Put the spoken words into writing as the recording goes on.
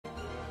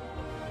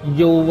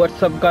Yo,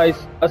 what's up guys?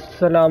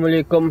 अस्सलाम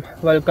वालेकुम.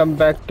 Welcome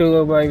back to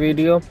my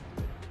video.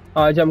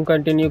 आज हम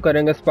कंटिन्यू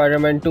करेंगे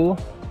स्पाइडरमैन 2.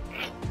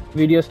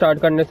 वीडियो स्टार्ट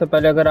करने से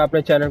पहले अगर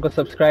आपने चैनल को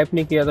सब्सक्राइब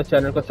नहीं किया तो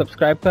चैनल को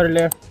सब्सक्राइब कर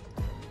लें,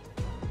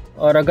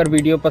 और अगर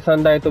वीडियो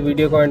पसंद आए तो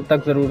वीडियो को एंड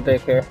तक ज़रूर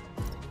देखें.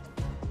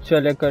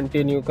 चले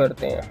कंटिन्यू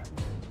करते हैं.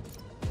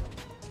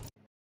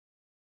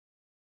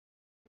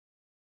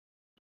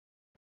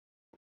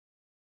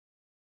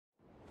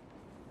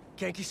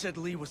 Genki said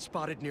Lee was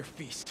spotted near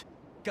Feast.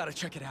 Gotta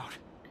check it out.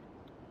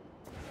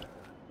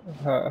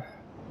 हाँ.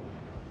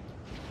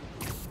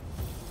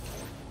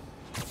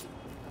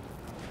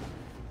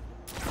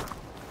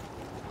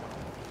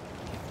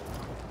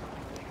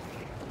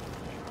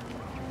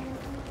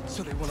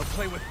 So they want to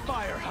play with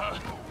fire, huh?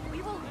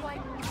 We will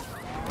wipe.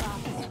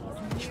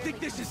 You think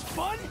this is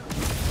fun?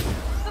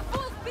 The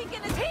fool's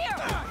beacon is here!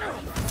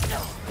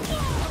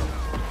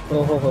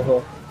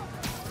 Oh.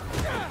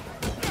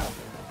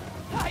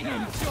 I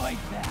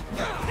enjoyed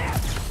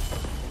that.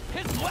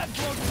 His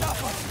legs won't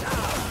stop us.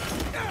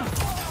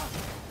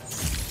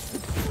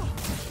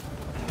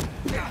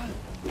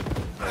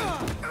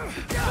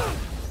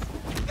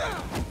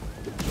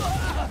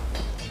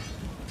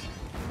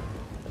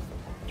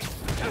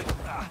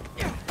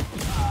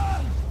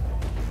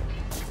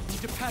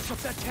 Need to patch up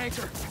that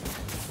tanker.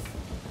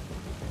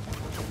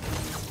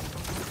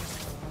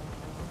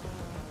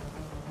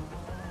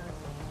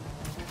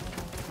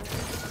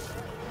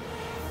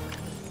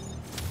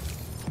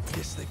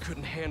 Guess they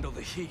couldn't handle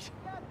the heat.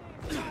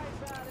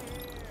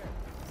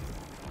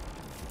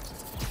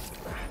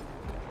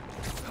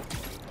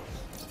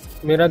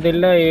 मेरा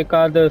दिल है एक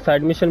आध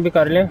side mission भी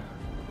कर लें,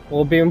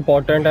 वो भी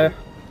इम्पोर्टेंट है.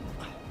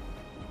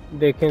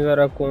 देखें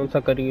ज़रा कौन सा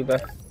करीब है.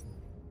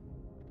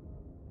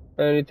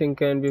 Anything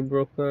can be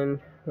broken.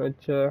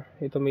 अच्छा,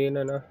 ये तो मेन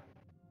है ना.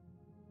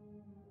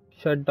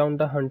 Shut down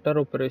the Hunter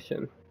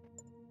operation.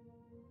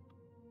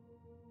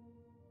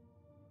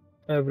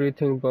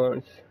 Everything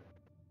Burns.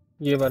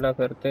 ये वाला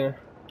करते हैं.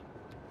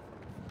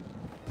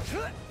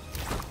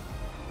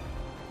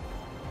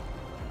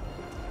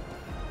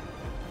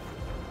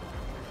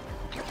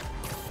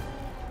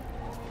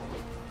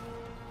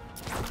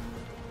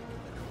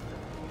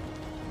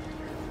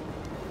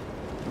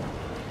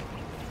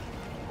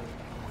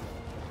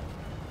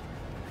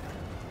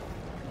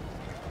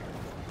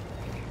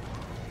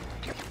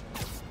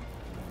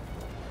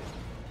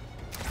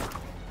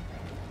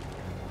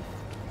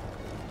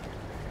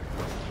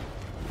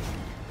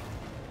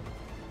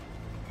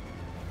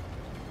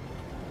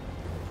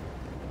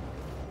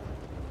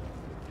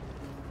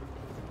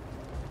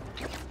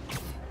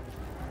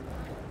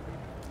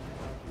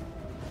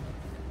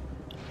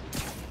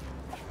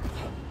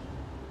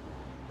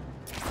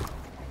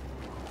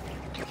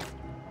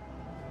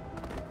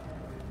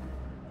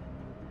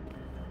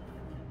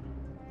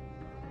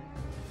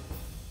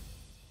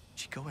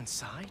 Go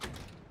inside?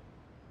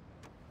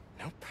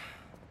 Nope.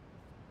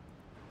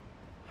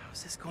 How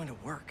is this going to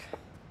work?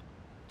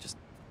 Just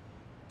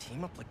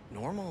team up like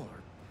normal,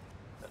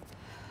 or...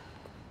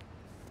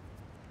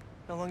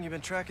 How long you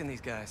been tracking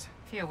these guys?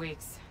 Few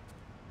weeks.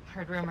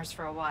 Heard rumors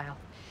for a while.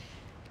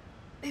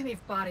 They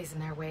leave bodies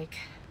in their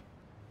wake.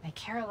 They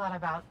care a lot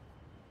about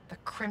the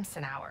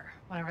Crimson Hour,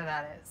 whatever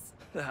that is.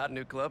 The hot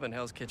new club in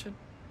Hell's Kitchen?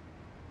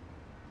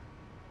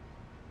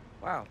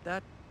 Wow,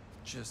 that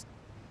just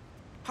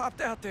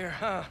popped out there,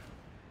 huh?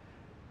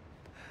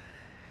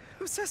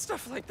 Who says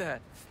stuff like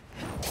that?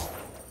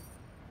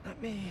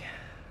 Not me.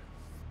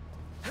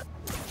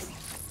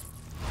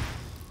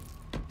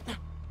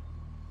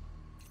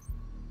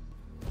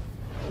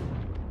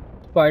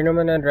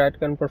 Spider-Man and Rat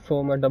can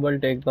perform a double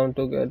takedown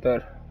together.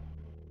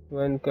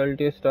 When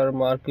cultists are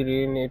marked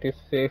green, it is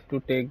safe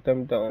to take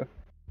them down.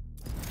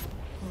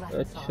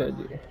 अच्छा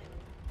जी.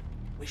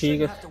 We ठीक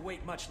shouldn't है. have to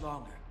wait much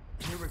longer.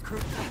 New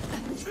recruit.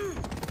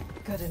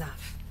 Good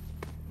enough.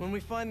 When we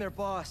find their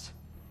boss,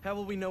 how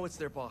will we know it's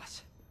their boss?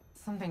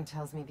 Something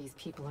tells me these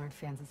people aren't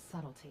fans of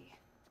subtlety.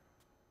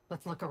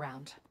 Let's look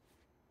around.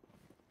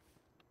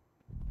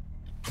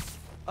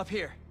 Up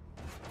here.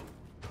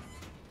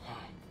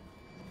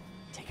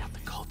 Take out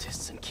the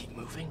cultists and keep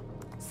moving?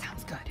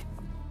 Sounds good.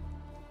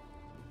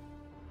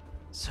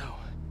 So,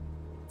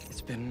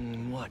 it's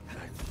been, what,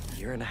 a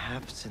year and a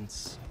half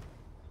since...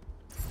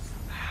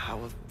 How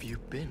have you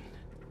been?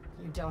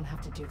 You don't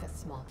have to do this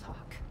small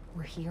talk.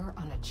 We're here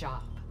on a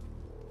job.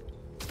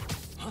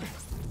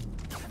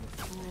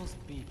 Fool's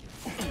beacon.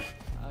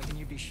 How can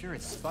you be sure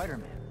it's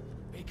Spider-Man?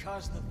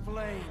 Because the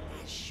flame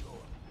is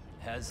sure.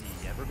 Has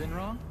he ever been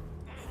wrong?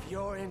 If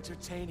you're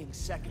entertaining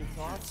second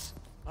thoughts,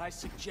 I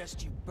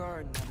suggest you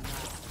burn them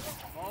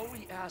now. All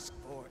we ask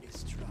for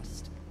is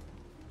trust.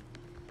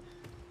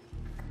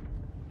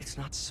 It's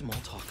not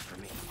small talk for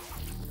me.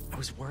 I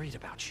was worried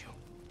about you.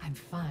 I'm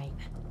fine.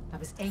 I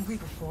was angry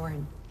before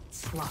and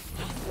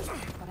sloppy.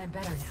 But I'm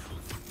better now.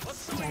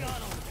 What's going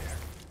on over there?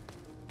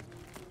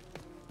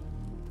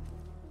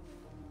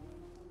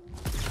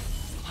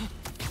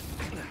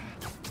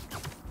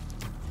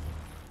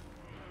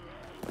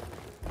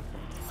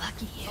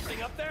 Lucky you.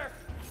 Something up there?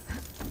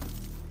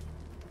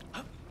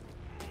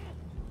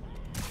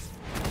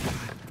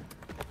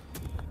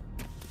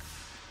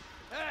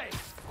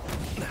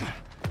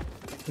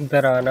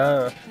 इधर आना।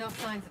 No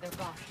signs of their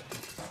boss.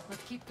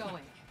 Let's keep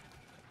going.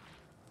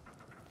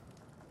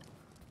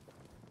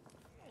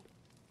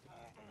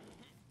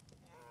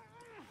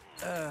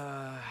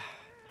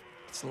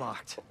 It's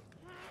locked.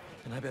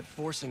 And I bet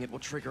forcing it will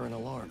trigger an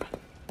alarm.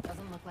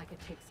 Doesn't look like it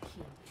takes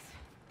keys.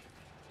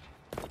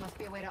 Must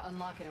be a way to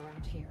unlock it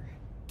around here.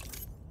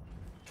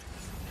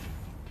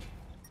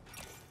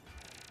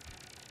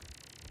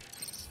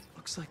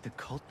 Looks like the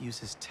cult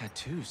uses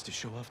tattoos to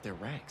show off their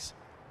ranks.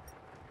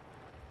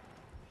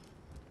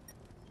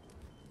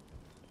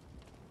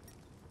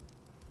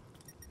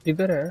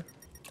 इधर है।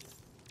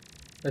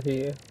 अच्छा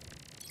ये।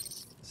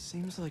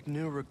 Seems like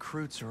new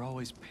recruits are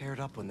always paired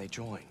up when they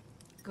join.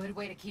 Good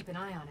way to keep an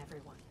eye on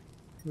everyone.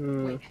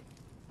 Hmm. Wait,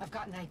 I've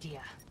got an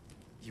idea.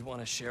 You want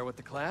to share with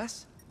the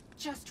class?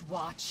 Just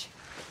watch.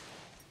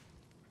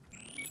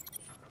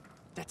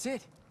 That's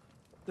it.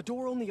 The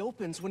door only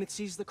opens when it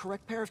sees the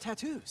correct pair of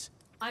tattoos.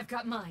 I've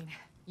got mine.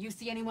 You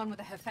see anyone with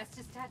a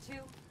Hephaestus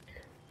tattoo?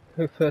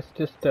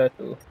 Hephaestus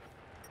tattoo.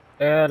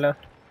 याला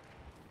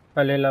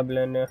अलेला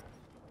ब्लेने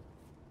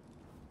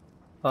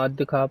हाथ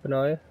दिखा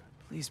अपना है।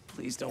 Please,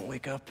 please don't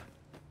wake up.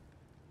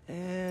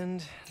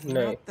 And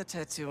No. not the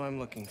tattoo I'm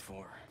looking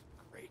for.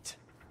 Great.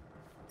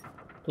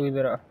 तू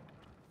इधर आ।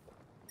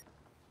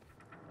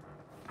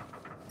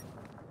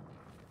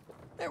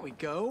 There we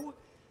go.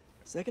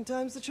 Second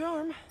time's the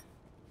charm.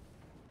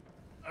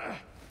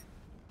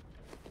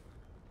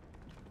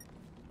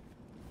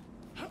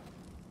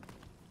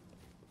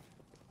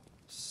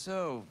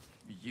 So,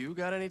 you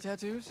got any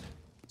tattoos?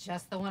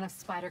 Just the one of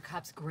Spider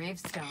Cop's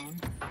gravestone.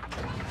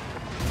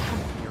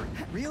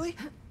 Really?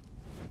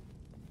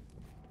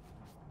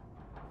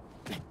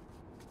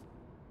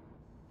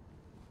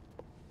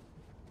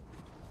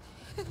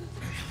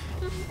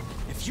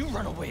 If you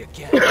run away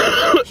again,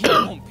 he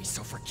won't be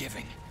so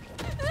forgiving.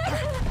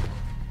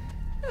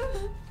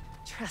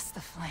 Trust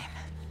the flame.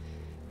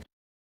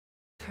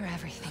 For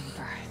everything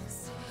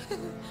burns.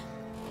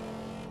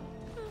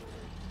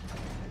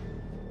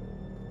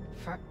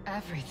 For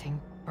everything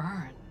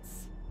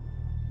burns.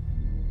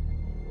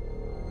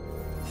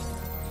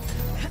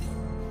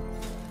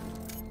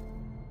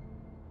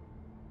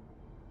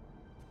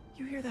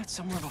 You hear that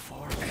somewhere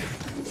before?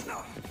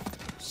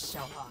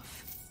 Show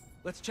off.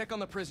 Let's check on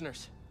the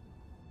prisoners.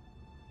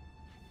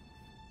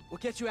 We'll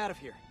get you out of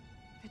here.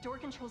 The door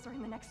controls are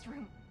in the next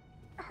room.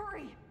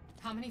 Hurry!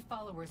 How many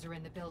followers are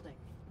in the building?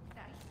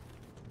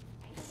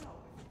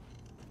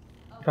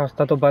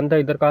 रास्ता तो बंद है,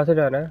 इधर कहाँ से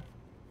जाना है?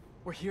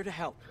 We're here to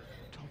help.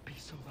 Don't be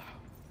so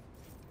loud.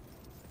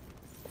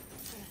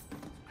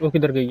 वो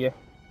किधर गई है?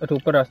 अच्छा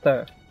ऊपर रास्ता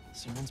है।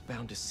 Someone's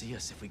bound to see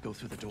us if we go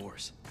through the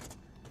doors.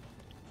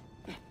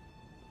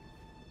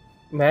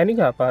 मैं नहीं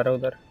जा पा रहा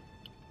उधर।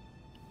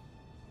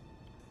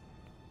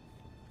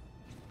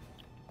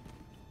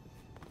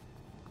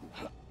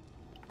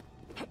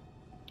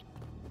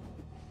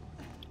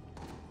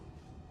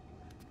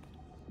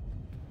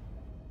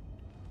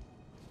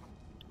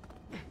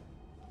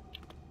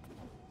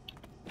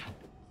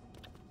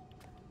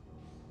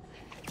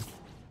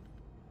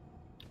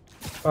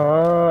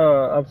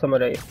 अब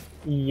समझ आई,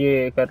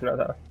 ये करना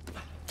था।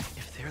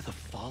 If they're the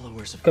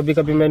followers of कभी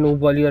कभी मैं नूब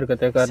वाली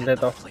हरकतें कर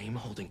लेता हूँ। flame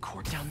holding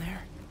court down there?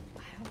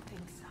 I don't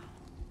think so.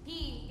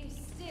 He is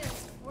still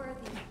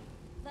worthy.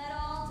 Let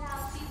all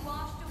doubt be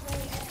washed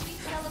away as we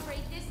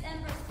celebrate this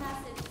Ember's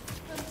passage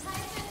from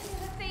Titan to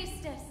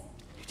Hephaestus.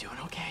 You doing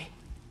okay?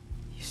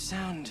 You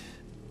sound...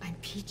 I'm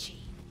peachy.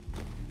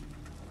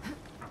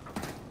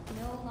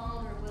 No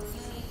longer will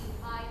you need to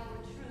hide your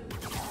truth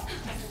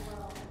from the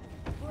world.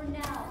 For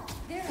now,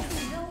 there is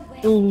no way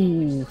in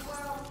which the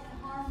world can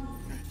harm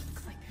you.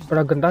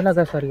 बड़ा गंदा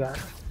लगा sir यार।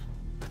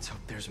 Let's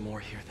hope there's more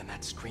here than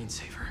that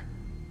screensaver.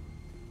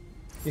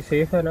 ये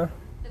safe है ना?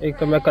 एक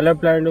तो मैं कलर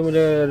ब्लाइंड हूँ,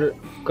 मुझे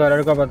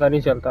कलर का पता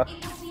नहीं चलता। It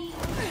will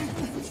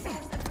be the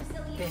source of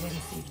They resilience.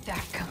 didn't see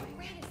that coming.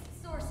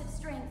 Greatest source of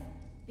strength,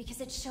 because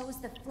it shows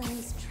the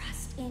flame's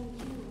trust in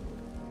you,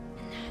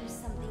 and that is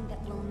something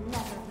that will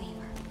never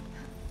waver.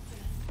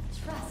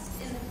 Trust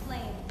in the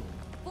flame,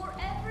 for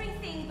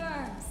everything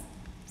burns.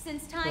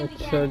 Since time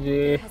अच्छा began, ji.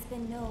 there has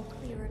been no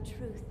clearer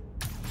truth.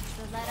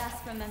 So let us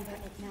remember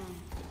it now,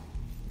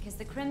 because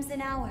the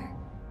Crimson Hour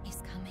is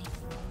coming.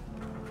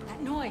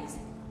 That noise.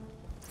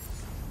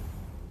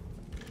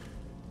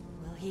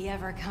 Will he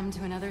ever come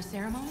to another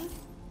ceremony?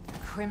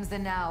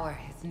 Crimson Hour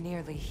is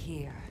nearly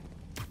here.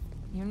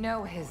 You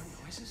know his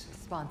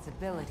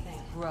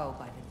responsibilities grow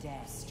by the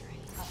day.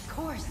 Of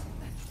course.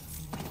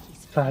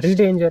 सारी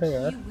danger है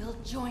यार। You will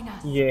join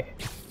us. ये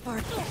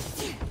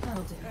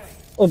That'll do.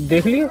 ओ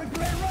देख लिया।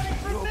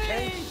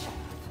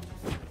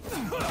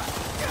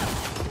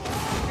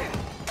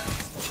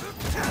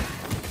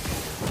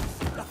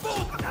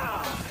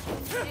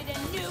 Did a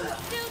new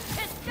suit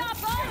to stop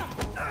us?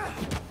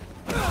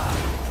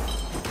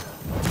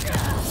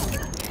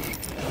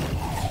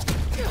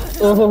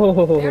 Oh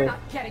They're not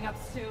getting up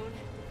soon.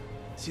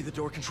 See the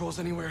door controls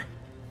anywhere?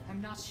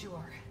 I'm not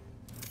sure.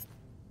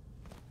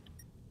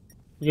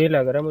 ये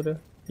लग रहा है मुझे।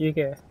 ये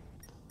क्या है?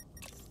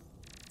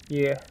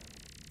 ये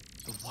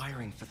The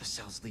wiring for the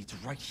cells leads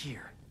right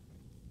here.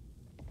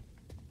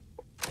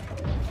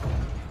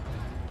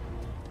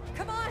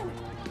 Come on!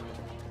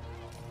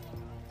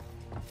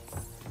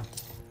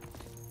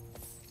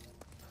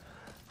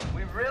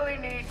 We really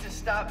need to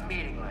stop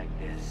meeting like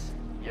this,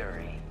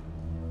 Yuri.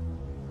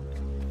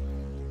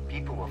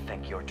 People will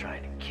think you're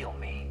trying to kill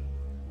me.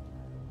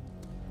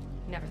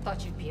 Never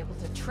thought you'd be able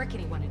to trick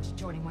anyone into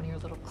joining one of your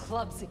little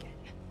clubs again.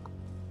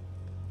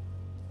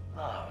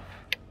 Love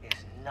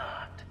is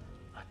not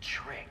a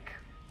trick.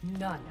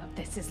 None of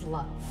this is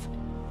love.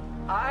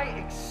 I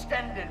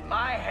extended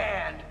my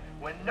hand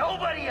when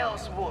nobody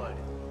else would.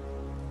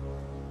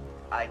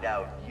 I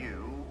doubt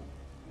you,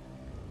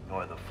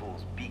 nor the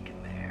fool's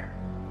beacon there,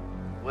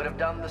 would have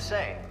done the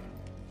same.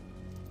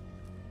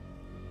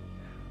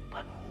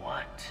 But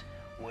what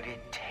would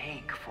it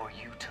take for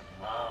you to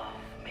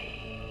love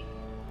me?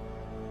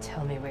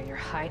 Tell me where you're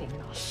hiding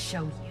and I'll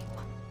show you.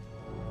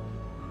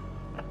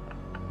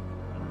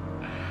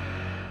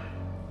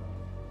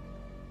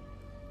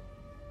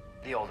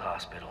 The old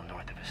hospital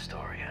north of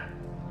Astoria.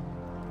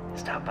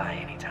 Stop by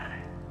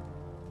anytime.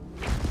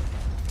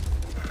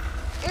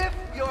 If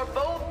you're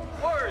both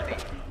worthy.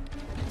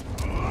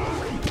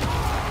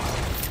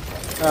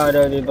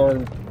 जी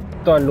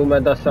ਤੁਹਾਨੂੰ ਮੈਂ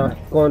ਦੱਸਾਂ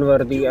ਕੌਣ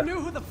ਵਰਦੀ ਹੈ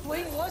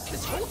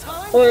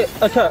ਓਏ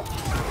ਅੱਛਾ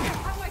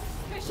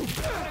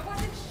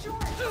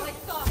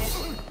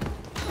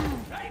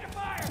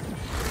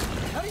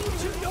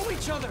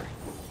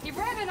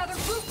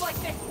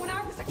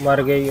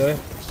मर गई है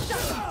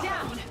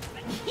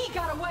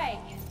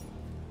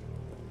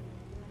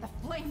The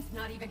flame's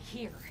not even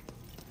here.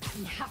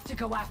 We have to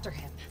go after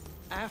him.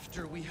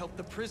 After we help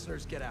the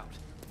prisoners get out.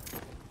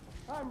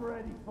 I'm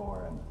ready for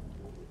him.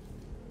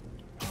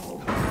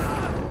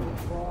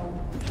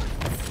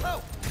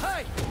 Oh,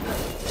 hi!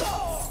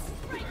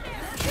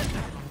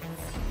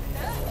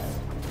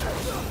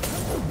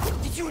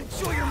 Did you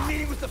enjoy your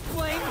meeting with the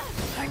flame?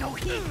 I know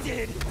he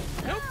did.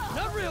 Nope,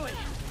 not really.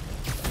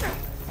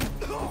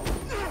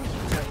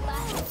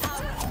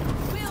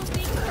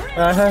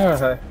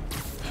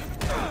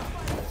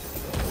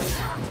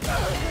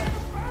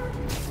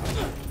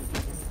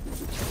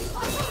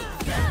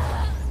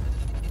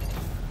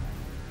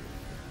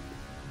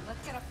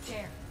 Let's get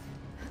upstairs.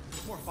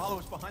 More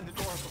followers behind the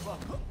door up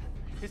above.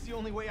 It's the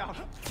only way out.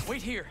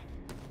 Wait here.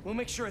 We'll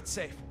make sure it's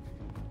safe.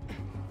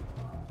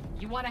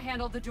 You want to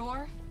handle the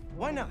door?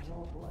 Why not?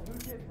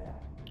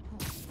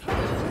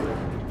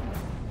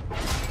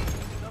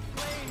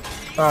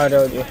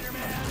 Ji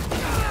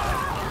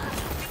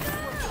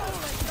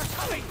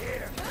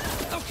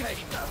Okay,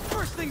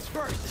 first things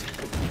first.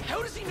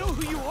 How does he know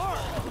who you are?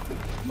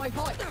 My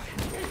boy.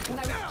 When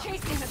I was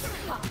chasing him as a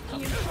cop, he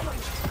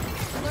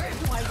learned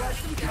who I was,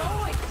 and he could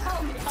always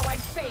tell me how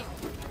I'd failed.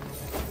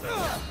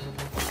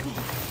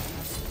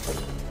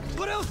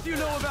 What else do you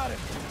know about him?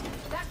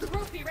 That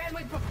group he ran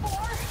with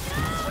before,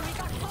 when we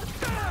got close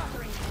to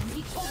capturing him,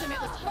 he told him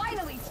it was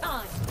finally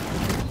time.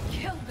 He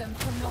killed them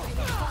for knowing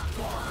the fuck,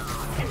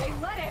 and they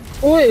let him.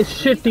 ओए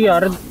shit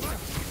यार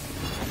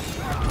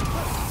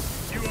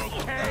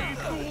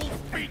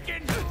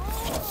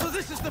So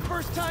this is the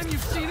first time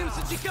you've seen him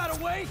since he got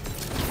away?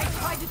 I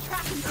tried to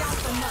track him down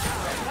for months,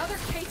 but other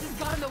cases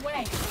got in the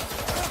way.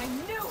 I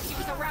knew he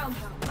was around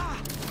them.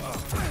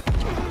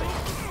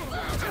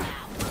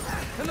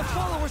 And the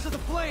followers of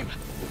the flame,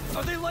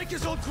 are they like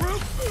his old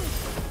group?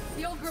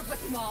 The old group was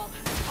small,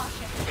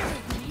 cautious.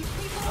 These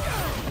people,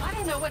 I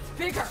don't know what's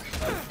bigger.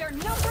 Their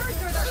numbers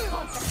or their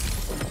content.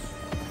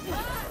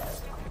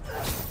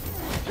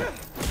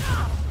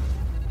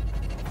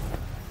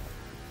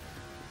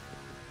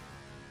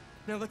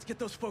 Now let's get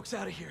those folks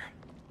out of here.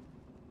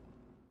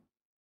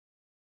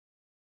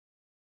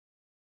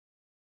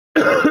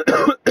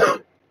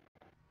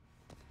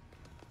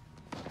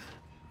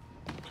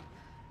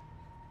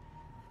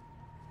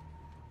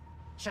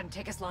 Shouldn't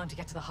take us long to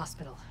get to the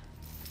hospital.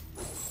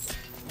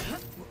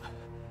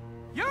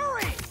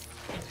 Yuri!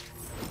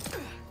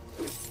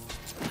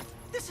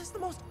 This is the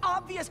most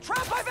obvious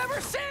trap I've ever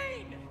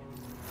seen!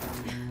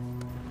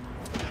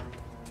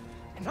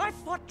 And I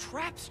fought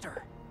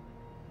Trapster.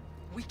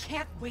 We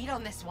can't wait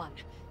on this one.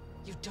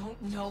 You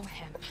don't know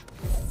him.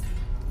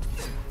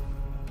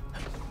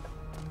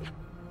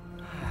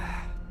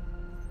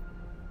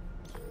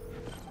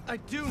 I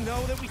do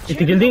know that we इतनी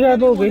can't जल्दी help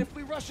गायब हो anyone गई? if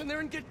we rush in there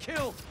and get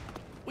killed.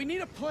 We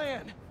need a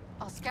plan.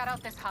 I'll scout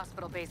out this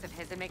hospital base of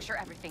his and make sure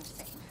everything's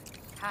safe.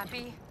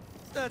 Happy?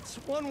 That's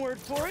one word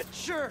for it,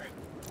 sure.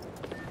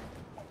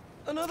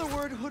 Another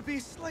word would be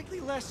slightly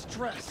less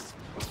stressed.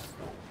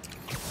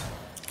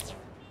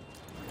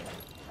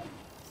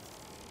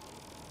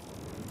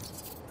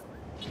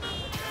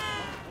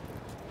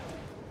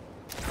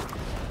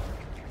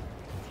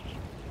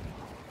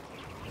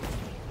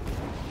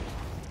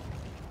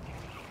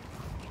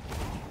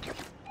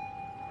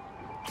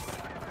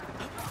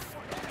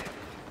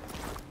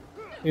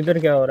 इधर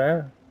क्या हो रहा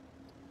है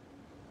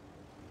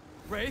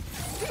Wraith?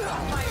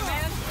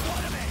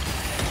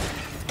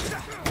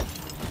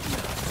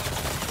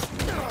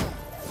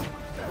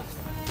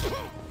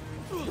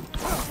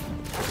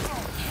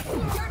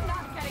 You're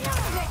not getting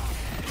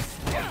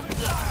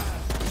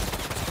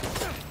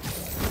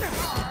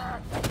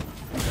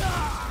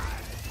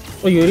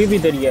O Yuri भी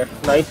इधर ही है,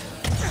 nice.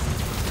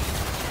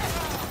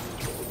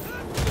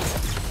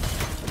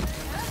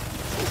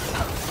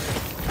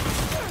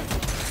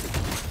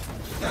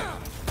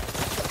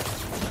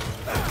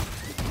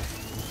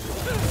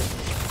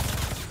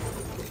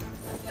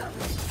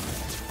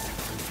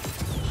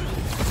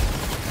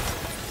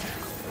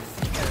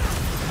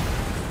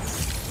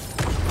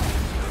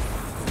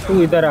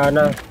 तू इधर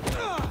आना।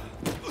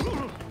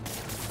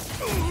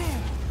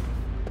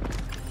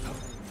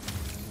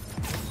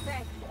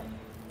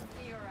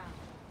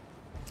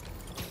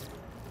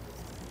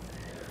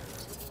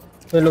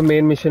 चलो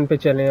मेन मिशन पे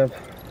चलें अब।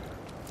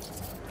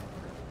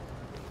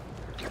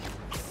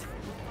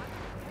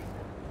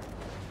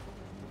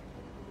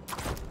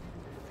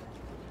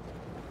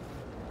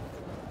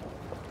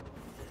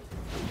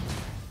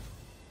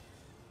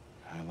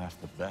 I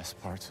left the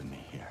best parts of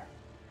me here.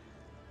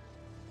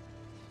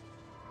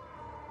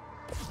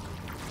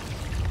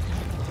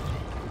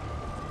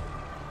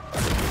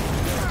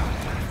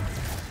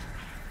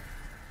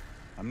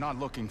 I'm not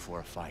looking for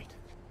a fight.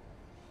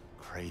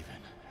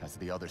 KRAVEN has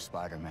the other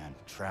Spider-Man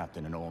trapped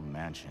in an old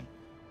mansion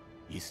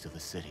east of the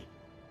city.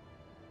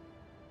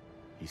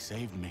 He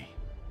saved me.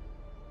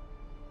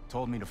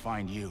 Told me to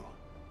find you.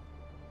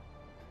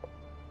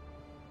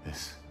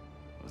 This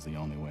was the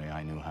only way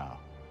I knew how.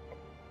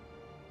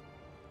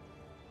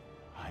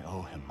 I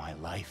owe him my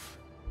life.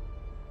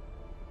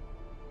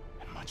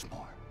 And much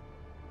more.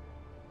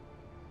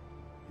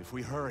 If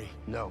we hurry...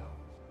 No.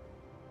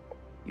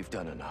 You've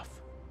done enough.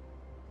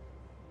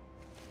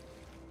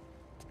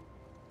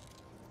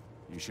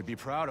 You should be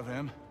proud of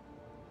him.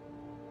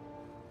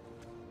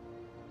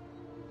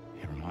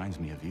 He reminds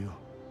me of you.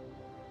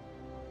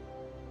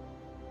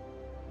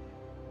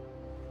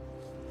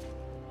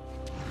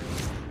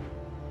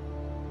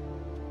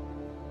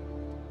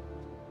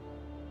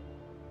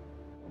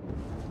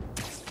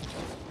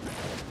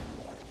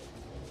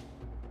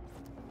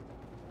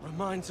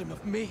 Reminds him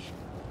of me.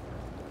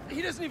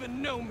 He doesn't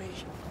even know me.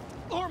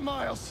 Or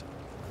Miles.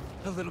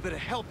 A little bit of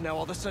help now,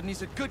 all of a sudden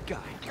he's a good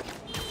guy.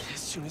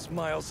 As soon as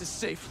Miles is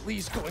safe,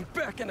 Lee's going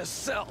back in a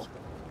cell.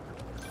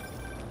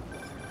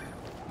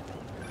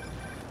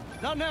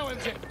 Not now,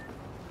 MJ.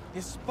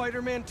 Is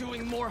Spider-Man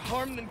doing more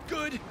harm than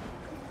good?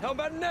 How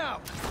about now?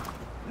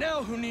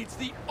 Now who needs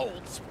the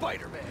old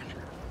Spider-Man?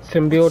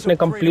 symbiote ने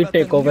complete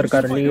take over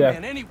कर लिया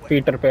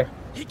Peter पे।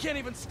 He can't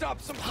even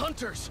stop some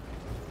hunters.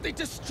 They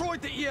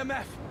destroyed the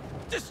EMF.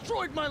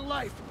 Destroyed my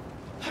life.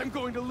 I'm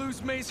going to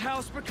lose May's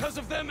house because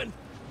of them and...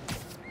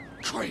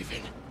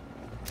 KRAVEN.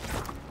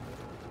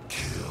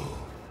 Kill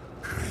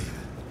KRAVEN.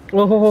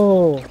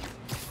 ओहो,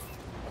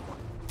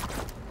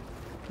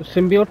 तो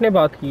symbiote ने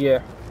बात की है।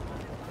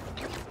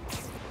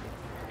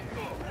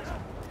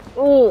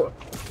 ओ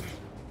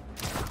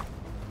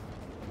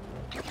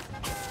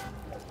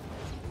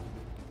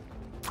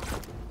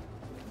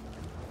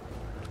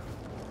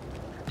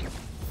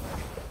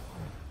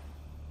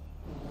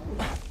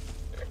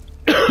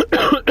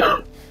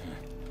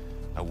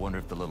I wonder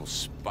if the little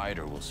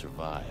spider will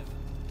survive.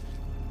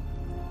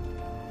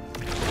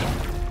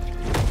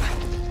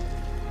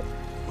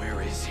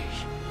 Where is he?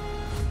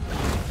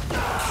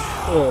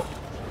 O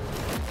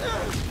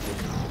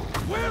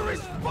Where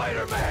is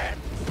Spider-Man?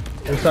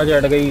 ऐसा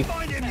चढ़ गई।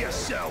 Find him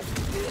yourself.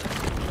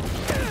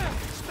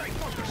 Stay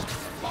focused.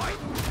 Fight.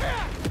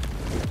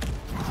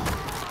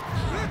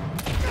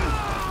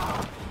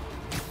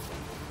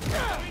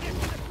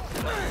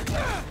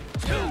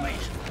 Tell me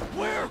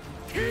where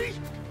he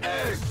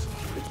is.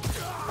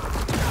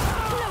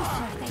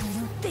 Closer than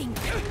you think.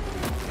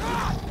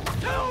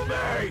 Tell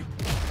me.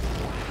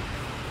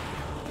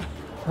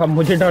 अब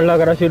मुझे डर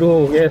लग रहा शुरू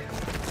हो गया।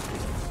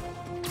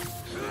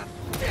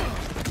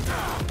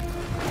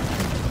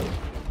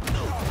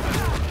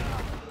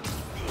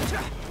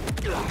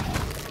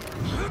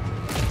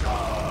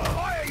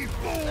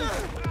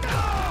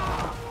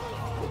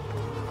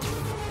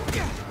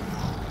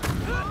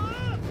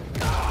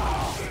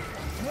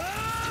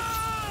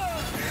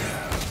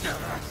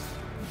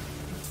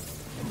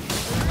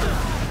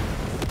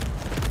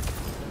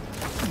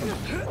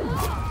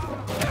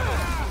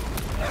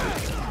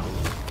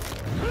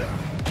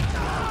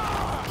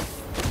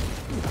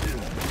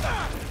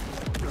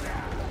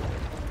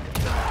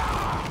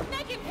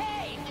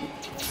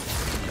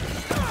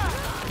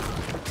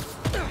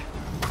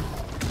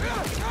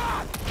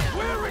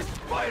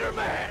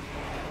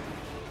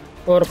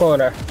 और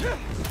कौन है?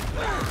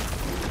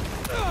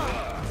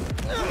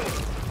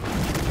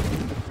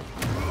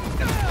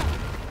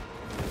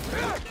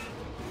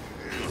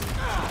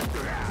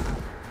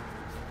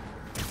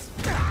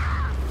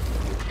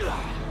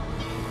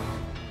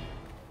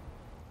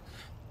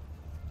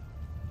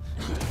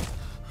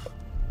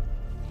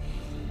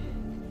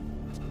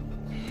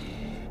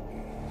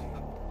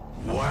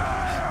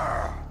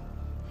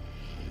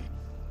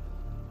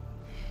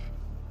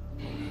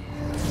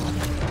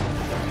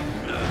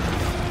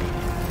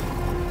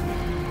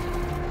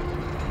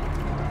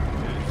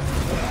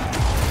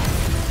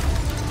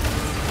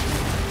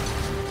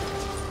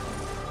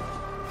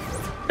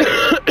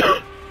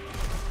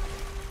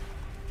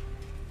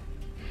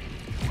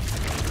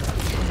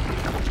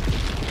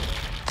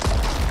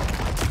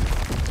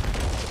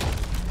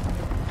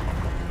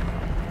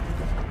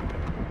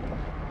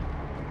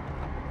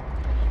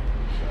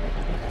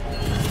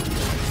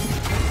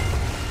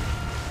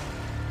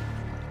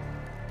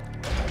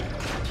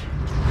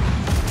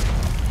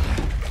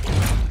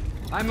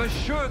 I'm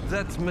assured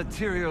that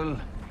material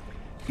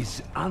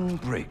is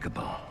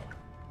unbreakable.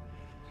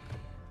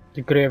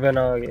 The KRAVEN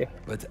आ गए.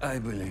 But I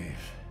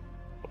believe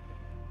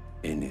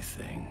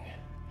anything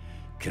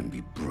can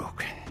be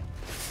broken.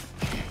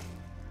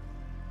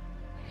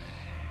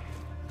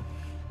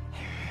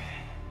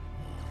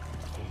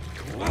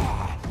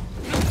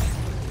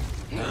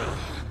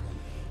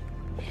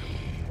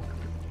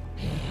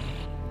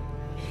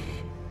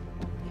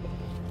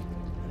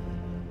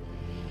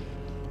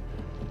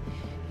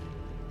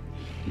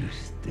 You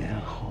still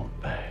hold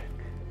back.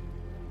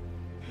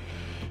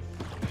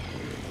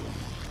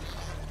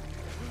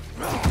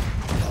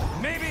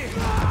 Maybe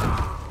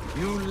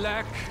you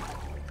lack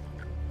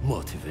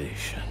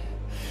motivation.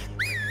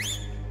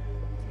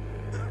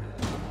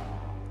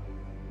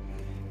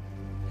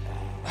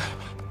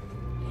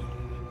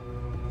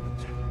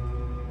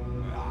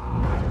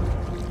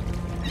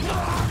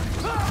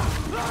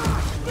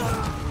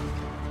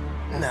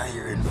 Now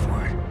you're in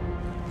for it.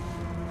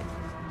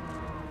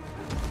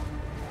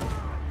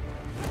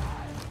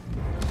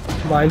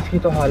 माइस की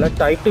तो हालत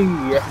टाइट ही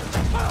हुई है.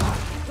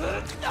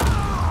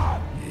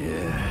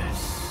 Yes.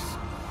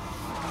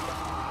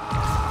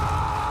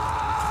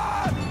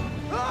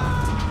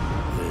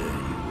 There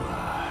you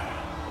are.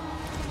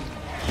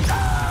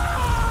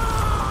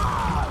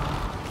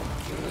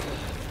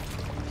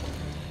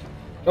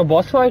 A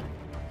boss fight?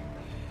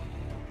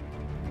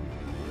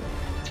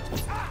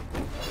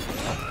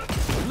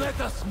 Let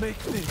us make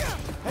this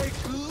a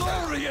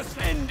glorious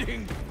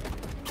ending!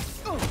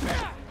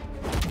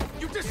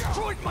 You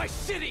destroyed my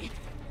city!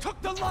 Took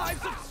the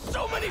lives of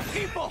so many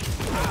people!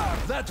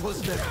 That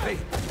was their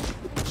fate.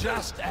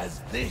 Just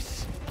as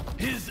this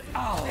is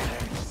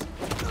ours.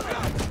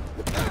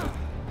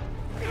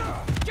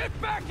 Get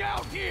back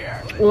out here!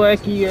 वो है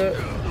कि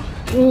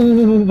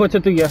बचा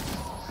तो गया.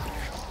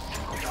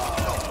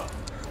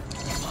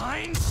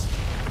 Minds?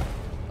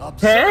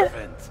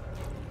 Observant.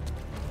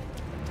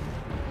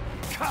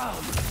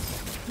 Come!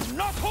 Do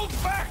not hold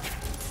back!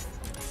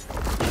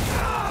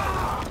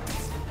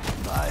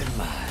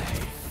 My.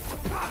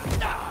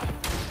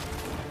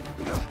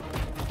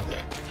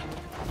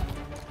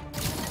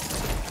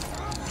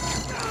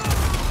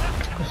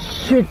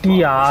 Shit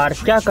यार,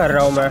 क्या कर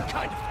रहा हूँ मैं?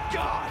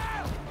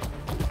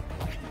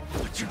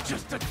 But you're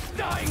just a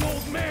dying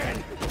old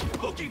man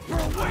looking for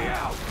a way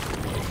out.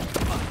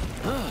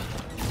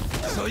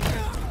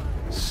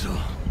 So.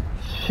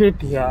 Shit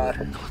यार.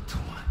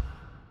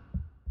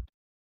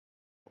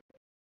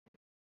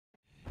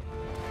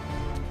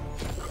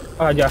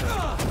 आजा.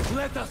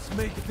 Let us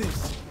make this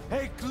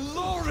a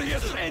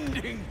glorious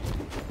ending.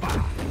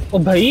 ओ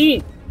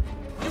भाई.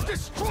 You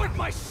destroyed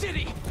my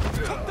city.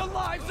 Took the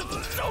lives of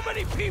so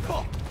many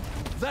people.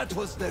 That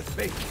was their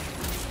fate.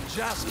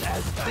 Just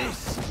as this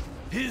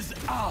is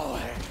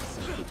ours.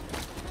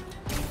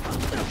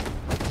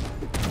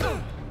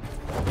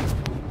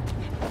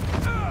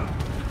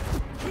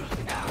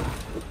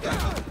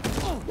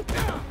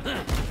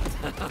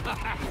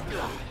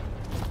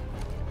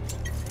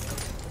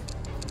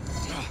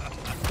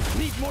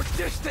 Need more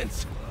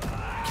distance.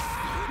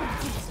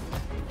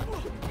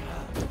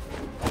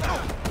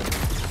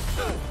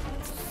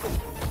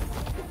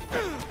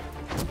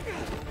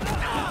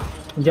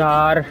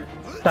 यार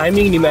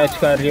timing नहीं match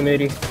कर रही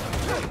मेरी.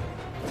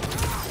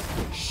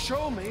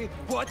 Show me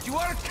what you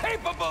are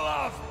capable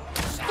of.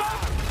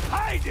 Stop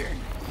hiding.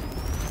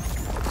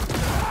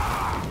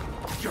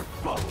 Your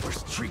followers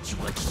treat you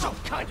like some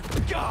kind of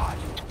god.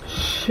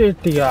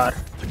 Shit यार.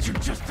 But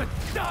you're just a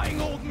dying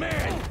old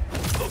man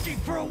looking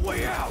for a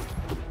way out.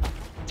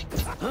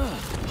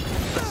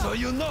 So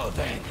you know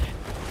then.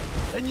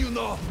 And you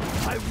know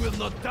I will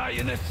not die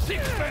in a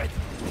sick bed.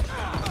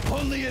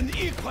 Only an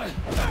equal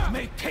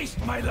may taste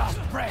my last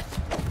breath.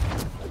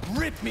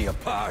 Rip me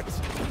apart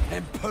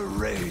and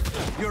parade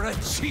your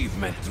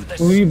achievement to the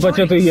streets.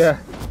 बचा तो ये.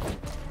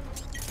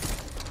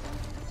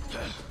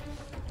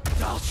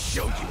 I'll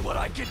show you what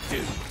I can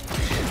do.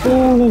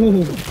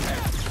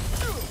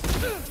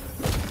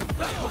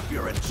 I hope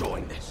you're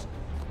enjoying this.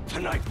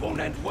 Tonight won't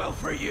end well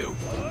for you.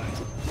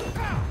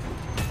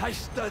 I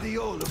study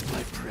all of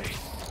my prey.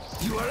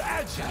 You are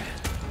agile,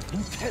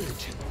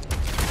 intelligent,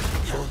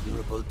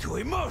 vulnerable to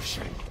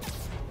emotion.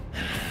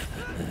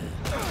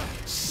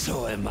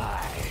 So am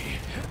I.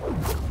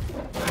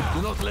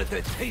 Do not let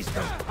the taste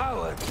of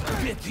power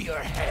get to your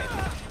head.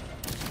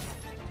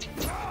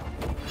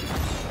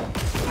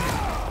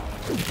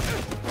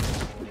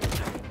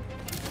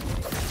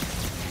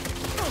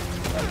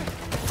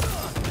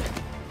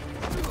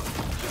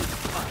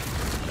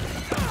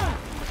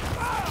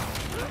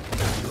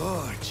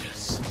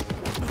 Gorgeous.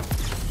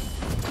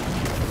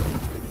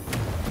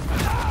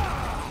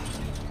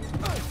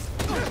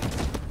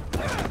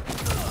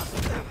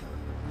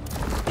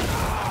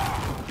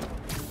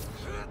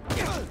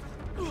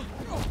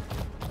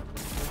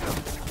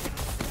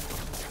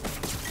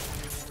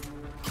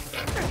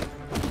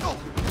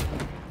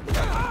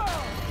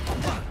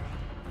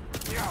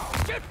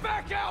 Get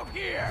back out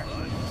here!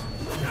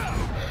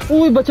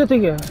 बचा तो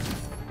गया.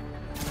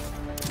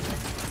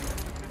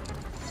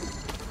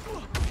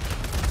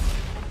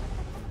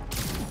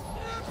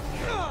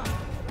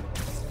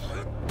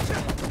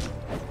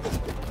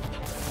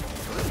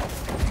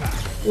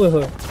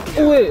 ओए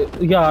ओए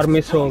यार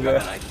miss हो गया।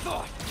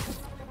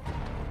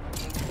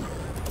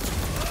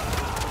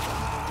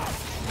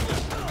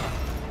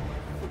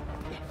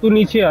 तू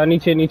नीचे आ,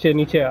 नीचे नीचे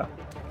नीचे आ।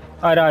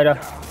 आ रहा आ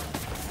रहा।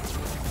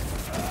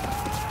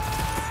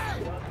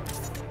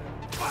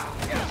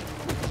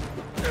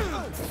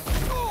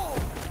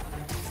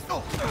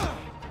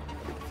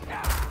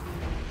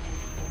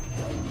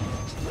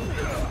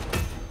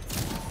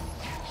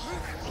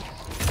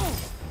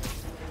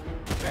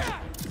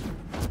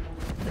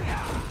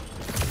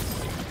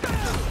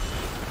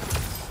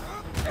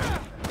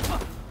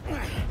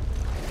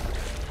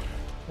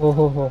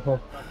 हो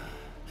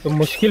तो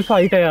मुश्किल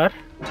फाइट है यार।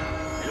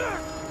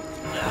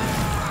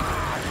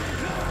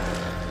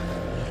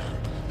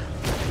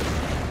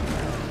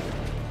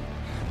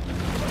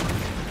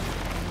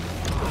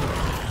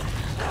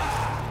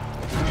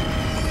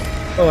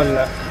 ओ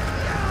अल्लाह,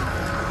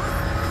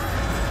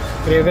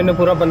 क्रेवेन ने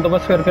पूरा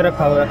बंदोबस्त करके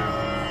रखा हुआ है।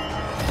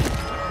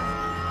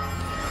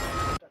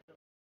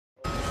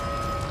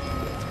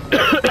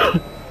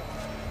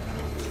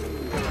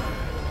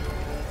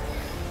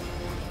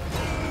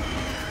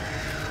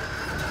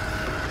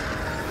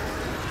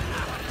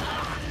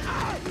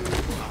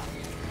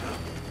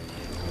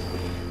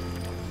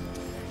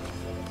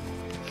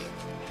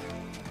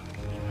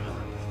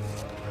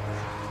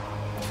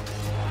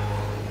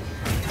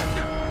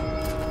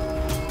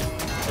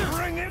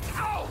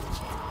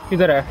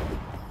 किधर है?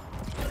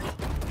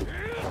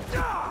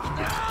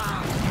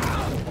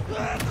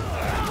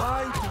 Why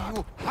do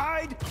you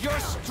hide your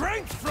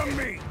strength from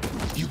me?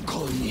 You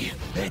call me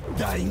a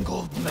dying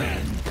old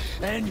man,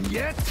 and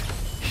yet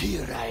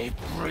here I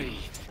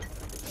breathe.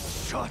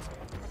 Shut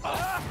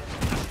up!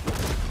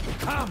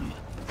 Come,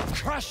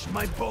 crush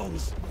my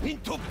bones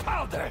into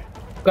powder.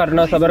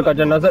 करना सबर का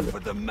जनाज़ा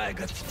For the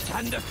maggots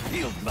and the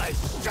field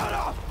mice. Shut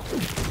up!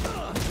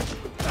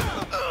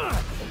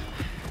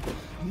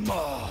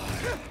 More.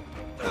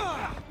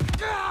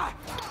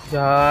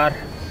 यार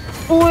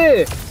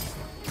ओए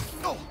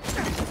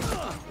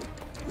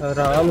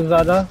राम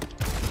ज़्यादा।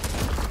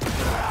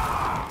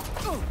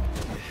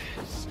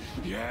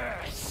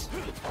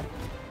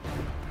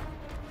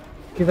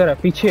 किधर है?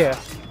 पीछे है।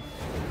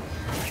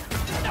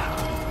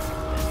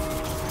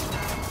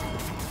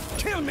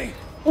 Kill me.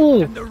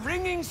 And the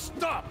ringing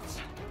stops.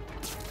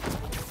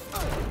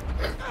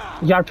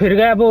 यार फिर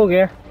गायब हो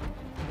गया।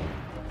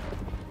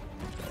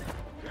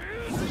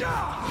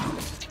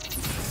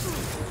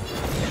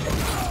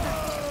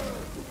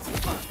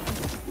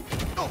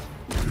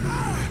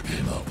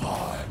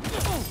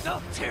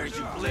 I'll tear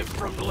you limb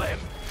from limb.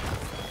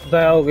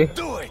 दया हो गई।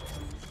 Do it,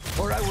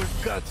 or I will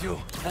gut you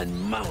and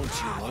mount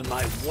you on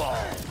my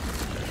wall.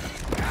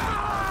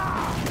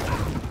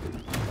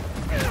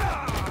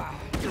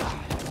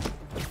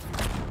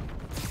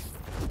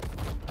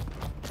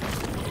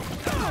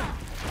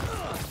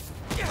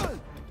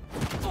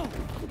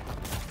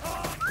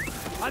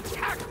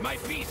 Attack my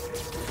beast.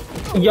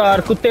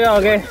 यार कुत्ते आ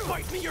गए।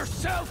 Fight me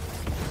yourself.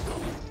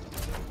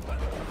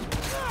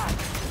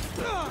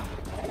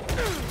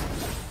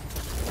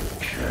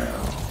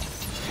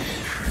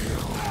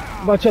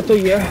 बचा तो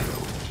ये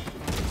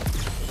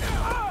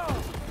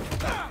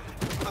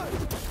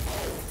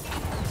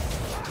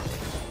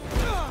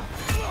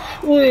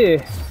ओए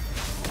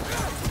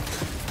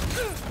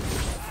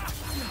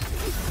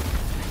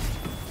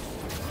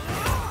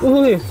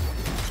ओए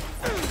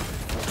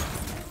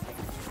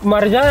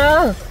मर जा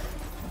ना।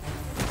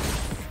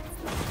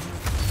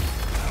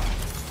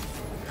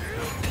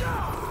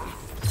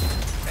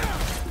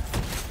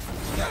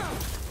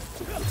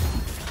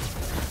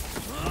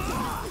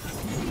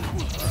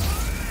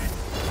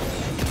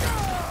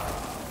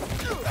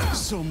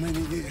 So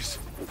many years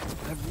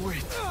I've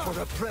waited for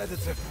a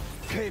predator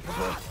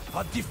capable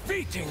of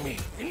defeating me.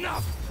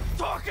 Enough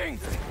talking!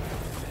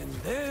 And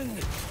then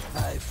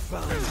I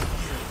found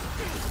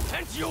you.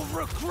 And you'll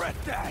regret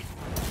that!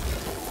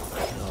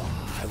 No,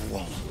 I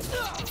won't.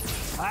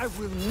 I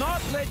will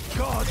not let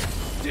God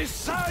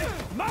decide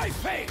my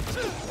fate!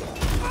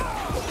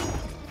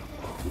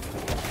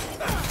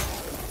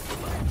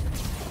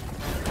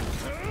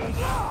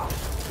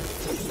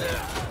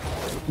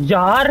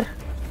 यार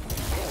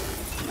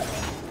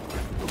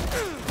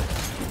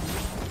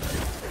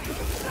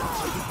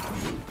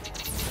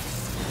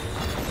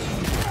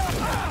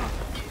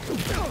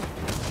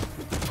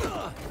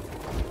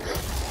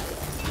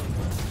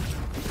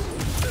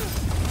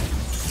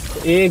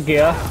एक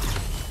गया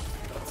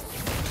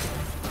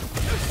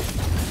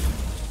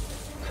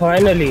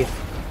finally.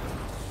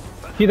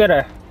 किधर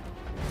है?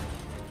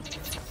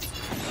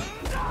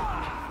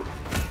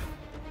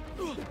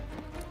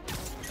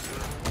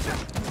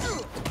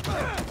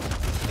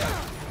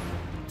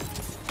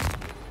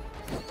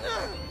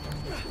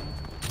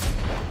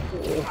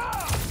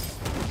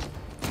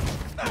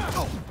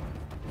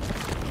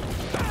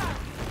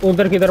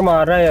 उधर किधर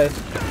मार रहा है?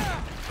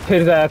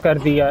 फिर जाया कर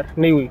दी यार,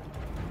 नहीं हुई।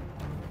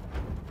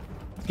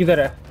 किधर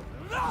है?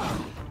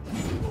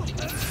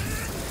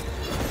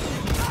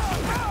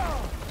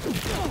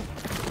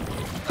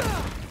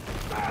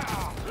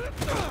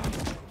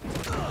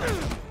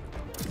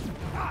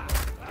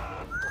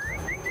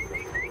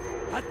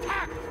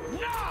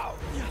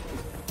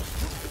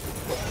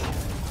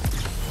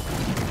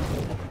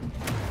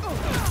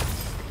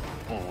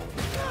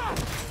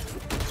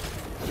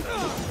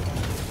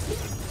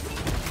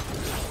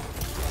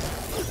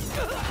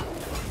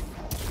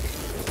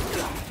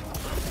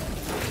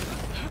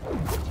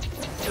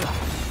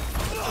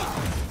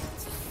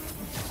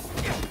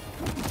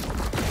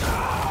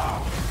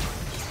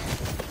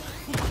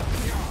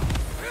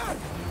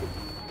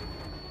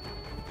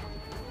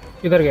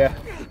 किधर गया?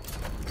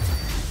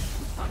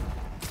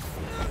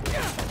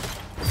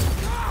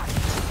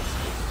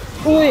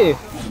 ओए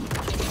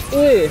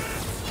ओए,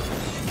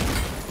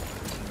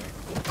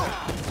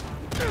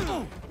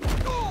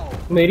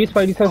 मेरी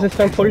स्पाइडी सेंस इस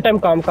टाइम फुल टाइम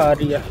काम कर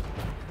रही है।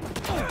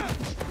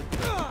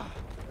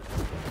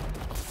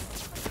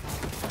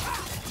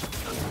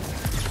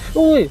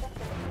 ओए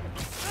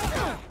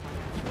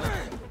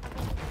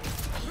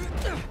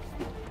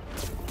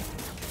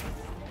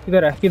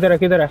किधर है, किधर है,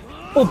 किधर है?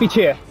 ओ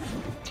पीछे है।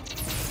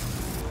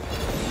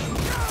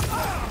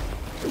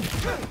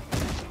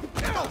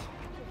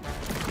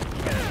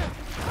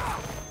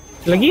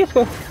 लगी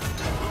इसको?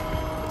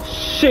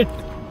 शिट,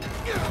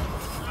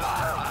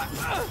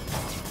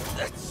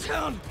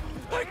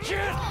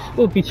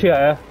 वो पीछे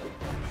आया।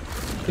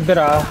 इधर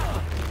आ।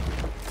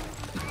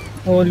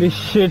 होली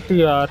शिट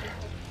यार।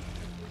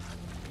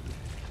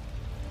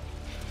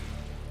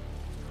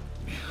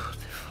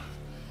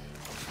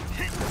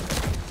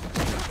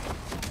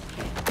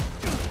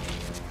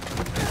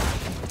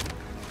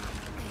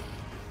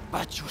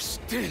 But you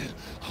still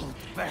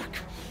hold back.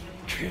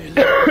 Kill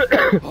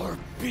or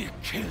be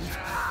killed.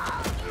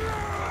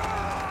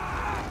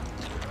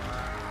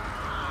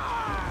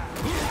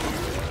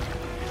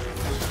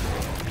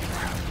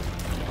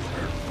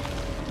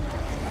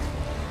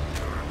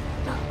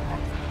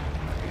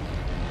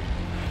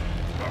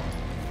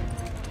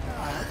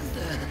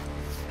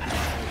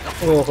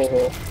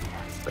 ओहो,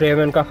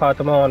 क्रेवन का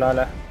खात्मा होने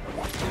वाला है।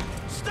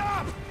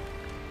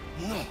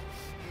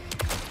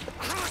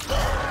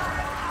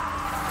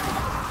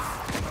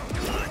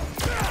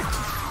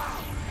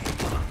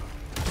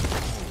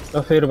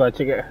 तो फिर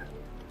बच गए।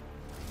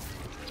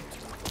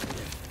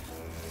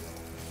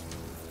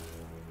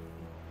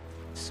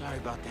 Sorry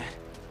about that.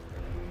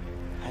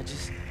 I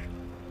just...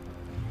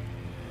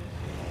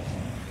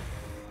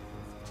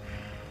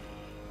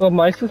 तो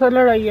माइस के साथ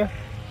लड़ाई है।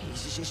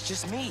 It's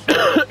just me.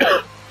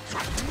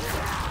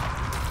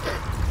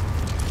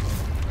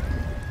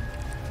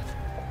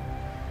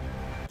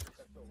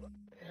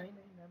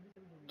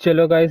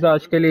 चलो गाइस,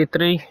 आज के लिए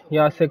इतना ही।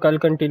 यहाँ से कल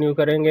कंटिन्यू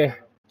करेंगे।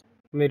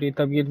 मेरी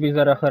तबीयत भी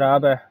ज़रा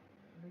ख़राब है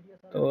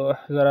तो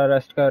ज़रा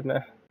रेस्ट करना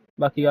है।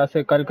 बाकी यहाँ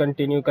से कल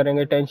कंटिन्यू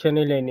करेंगे, टेंशन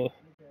नहीं लेनी।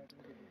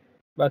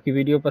 बाकी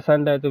वीडियो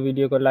पसंद आए तो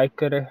वीडियो को लाइक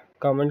करें,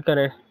 कमेंट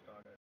करें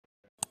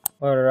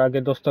और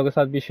आगे दोस्तों के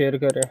साथ भी शेयर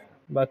करें।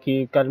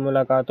 बाकी कल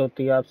मुलाकात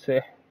होती है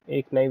आपसे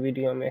एक नई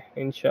वीडियो में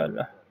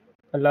इंशाल्लाह।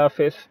 अल्लाह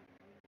हाफिज़।